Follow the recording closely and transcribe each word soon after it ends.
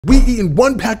We eating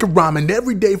 1 pack of ramen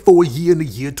every day for a year in the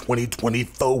year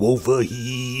 2024 over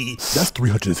here. That's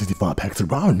 365 packs of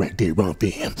ramen right there,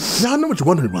 RAMFAM. Now I know what you're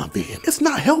wondering, RAMFAM. It's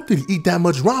not healthy to eat that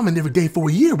much ramen every day for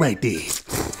a year right there.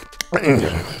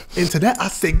 And to that I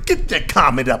say, get that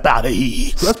comment up out of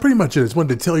here. So that's pretty much it. I just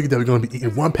wanted to tell you that we're going to be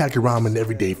eating 1 pack of ramen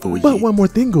every day for a year. But one more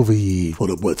thing over here.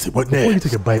 Hold up, what's it? What now? Before you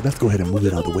take a bite, let's go ahead and move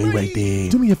it out of the way right there.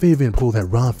 Do me a favor and pull that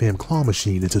RAMFAM claw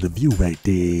machine into the view right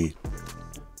there.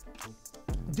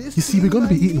 You see, we're going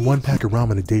to be eating 1 pack of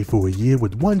ramen a day for a year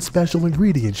with one special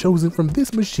ingredient chosen from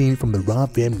this machine from the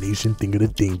RAMFAM Nation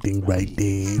thing right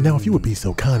there. Now, if you would be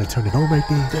so kind and turn it on right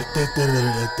there.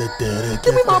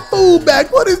 Give me my food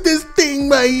back. What is this thing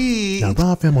right here? Now,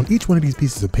 RAMFAM, on each one of these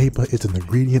pieces of paper, it's an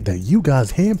ingredient that you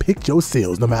guys handpicked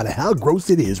yourselves, no matter how gross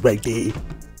it is right there.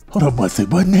 Hold up, what's it?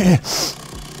 What now?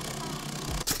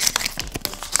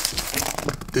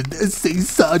 Did that say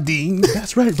sardine?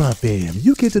 That's right, RAMFAM.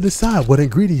 You get to decide what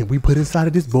ingredient we put inside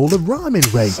of this bowl of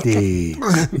ramen right there.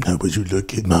 Now would you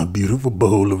look at my beautiful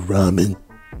bowl of ramen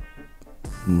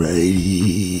right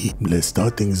here. Let's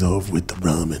start things off with the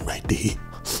ramen right there.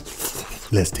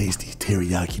 Let's taste these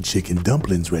teriyaki chicken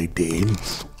dumplings right there.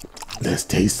 Let's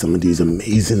taste some of these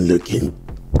amazing looking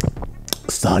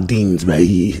sardines right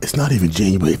here. It's not even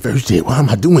January 1st yet. Why am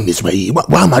I doing this right here?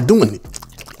 Why am I doing it?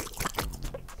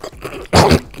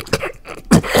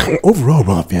 Overall,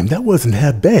 RAMFAM, that wasn't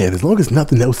half bad. As long as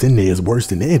nothing else in there is worse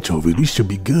than anchovy, we should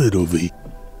be good over here.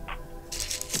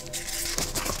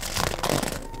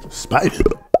 Spider.